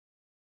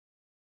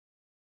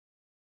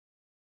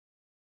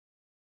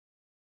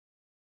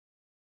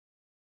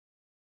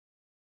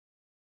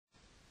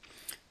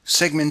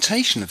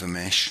Segmentation of a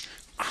mesh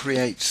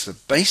creates the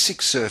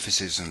basic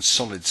surfaces and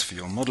solids for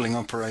your modelling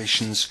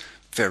operations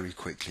very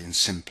quickly and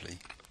simply.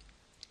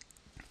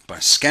 By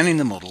scanning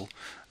the model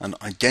and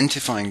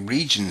identifying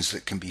regions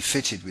that can be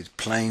fitted with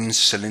planes,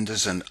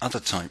 cylinders and other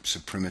types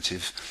of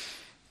primitive,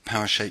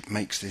 PowerShape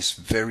makes this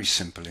very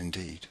simple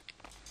indeed.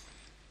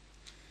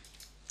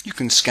 You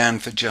can scan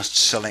for just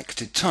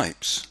selected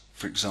types,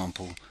 for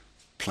example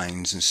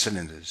planes and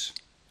cylinders.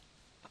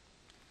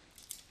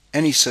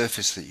 Any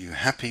surface that you're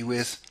happy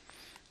with,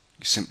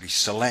 you simply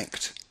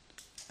select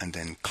and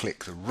then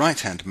click the right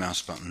hand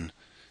mouse button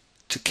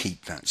to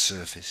keep that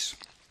surface.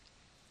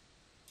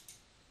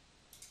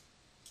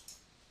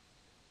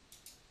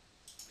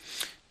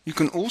 You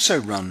can also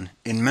run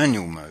in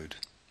manual mode.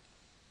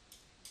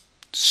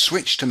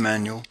 Switch to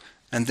manual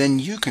and then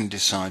you can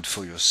decide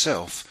for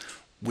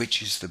yourself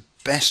which is the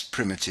best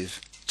primitive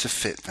to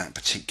fit that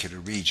particular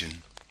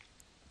region.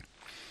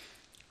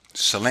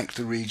 Select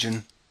the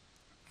region,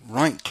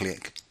 right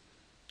click,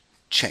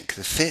 check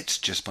the fit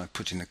just by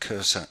putting the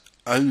cursor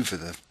over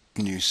the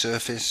new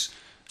surface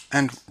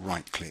and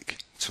right click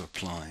to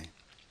apply.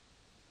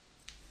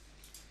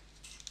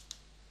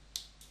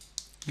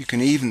 You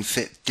can even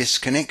fit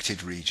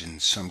disconnected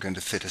regions, so I'm going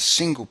to fit a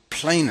single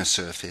planar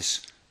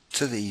surface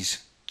to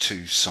these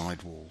two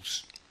side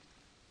walls.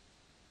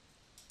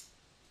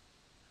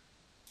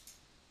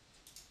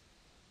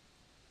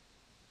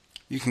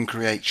 You can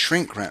create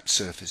shrink wrap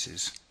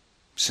surfaces.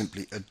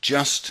 Simply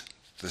adjust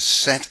the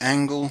set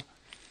angle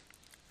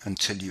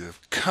until you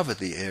have covered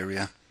the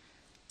area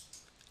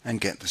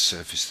and get the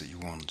surface that you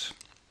want.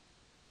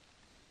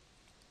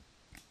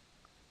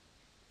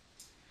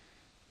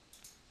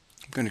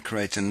 I'm going to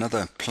create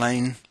another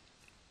plane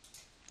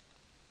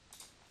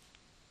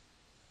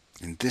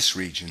in this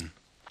region,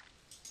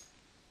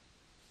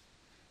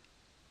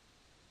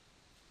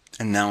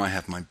 and now I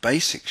have my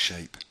basic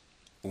shape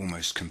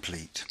almost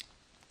complete.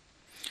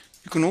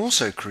 You can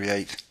also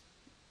create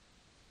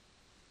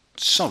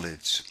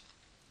solids.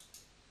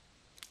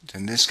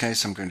 In this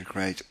case I'm going to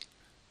create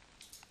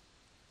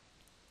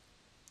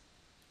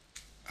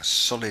a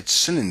solid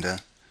cylinder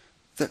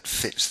that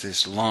fits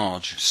this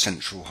large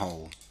central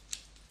hole.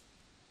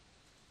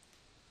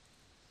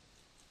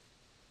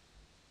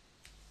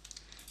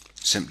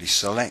 Simply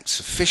select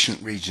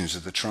sufficient regions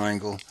of the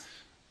triangle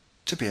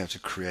to be able to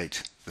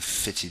create the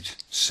fitted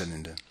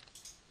cylinder.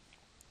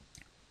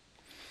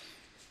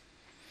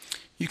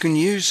 You can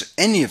use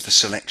any of the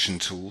selection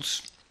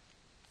tools.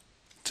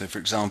 So for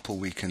example,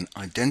 we can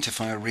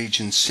identify a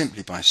region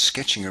simply by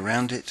sketching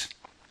around it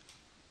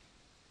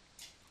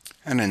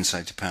and then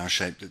say to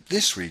PowerShape that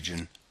this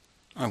region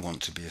I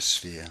want to be a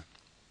sphere.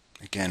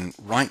 Again,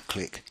 right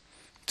click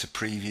to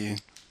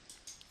preview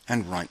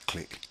and right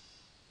click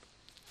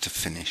to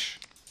finish.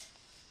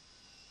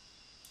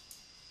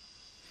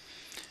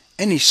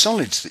 Any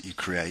solids that you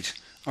create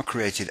are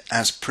created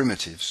as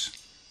primitives,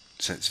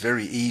 so it's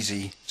very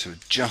easy to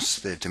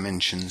adjust their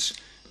dimensions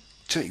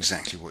to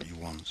exactly what you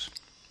want.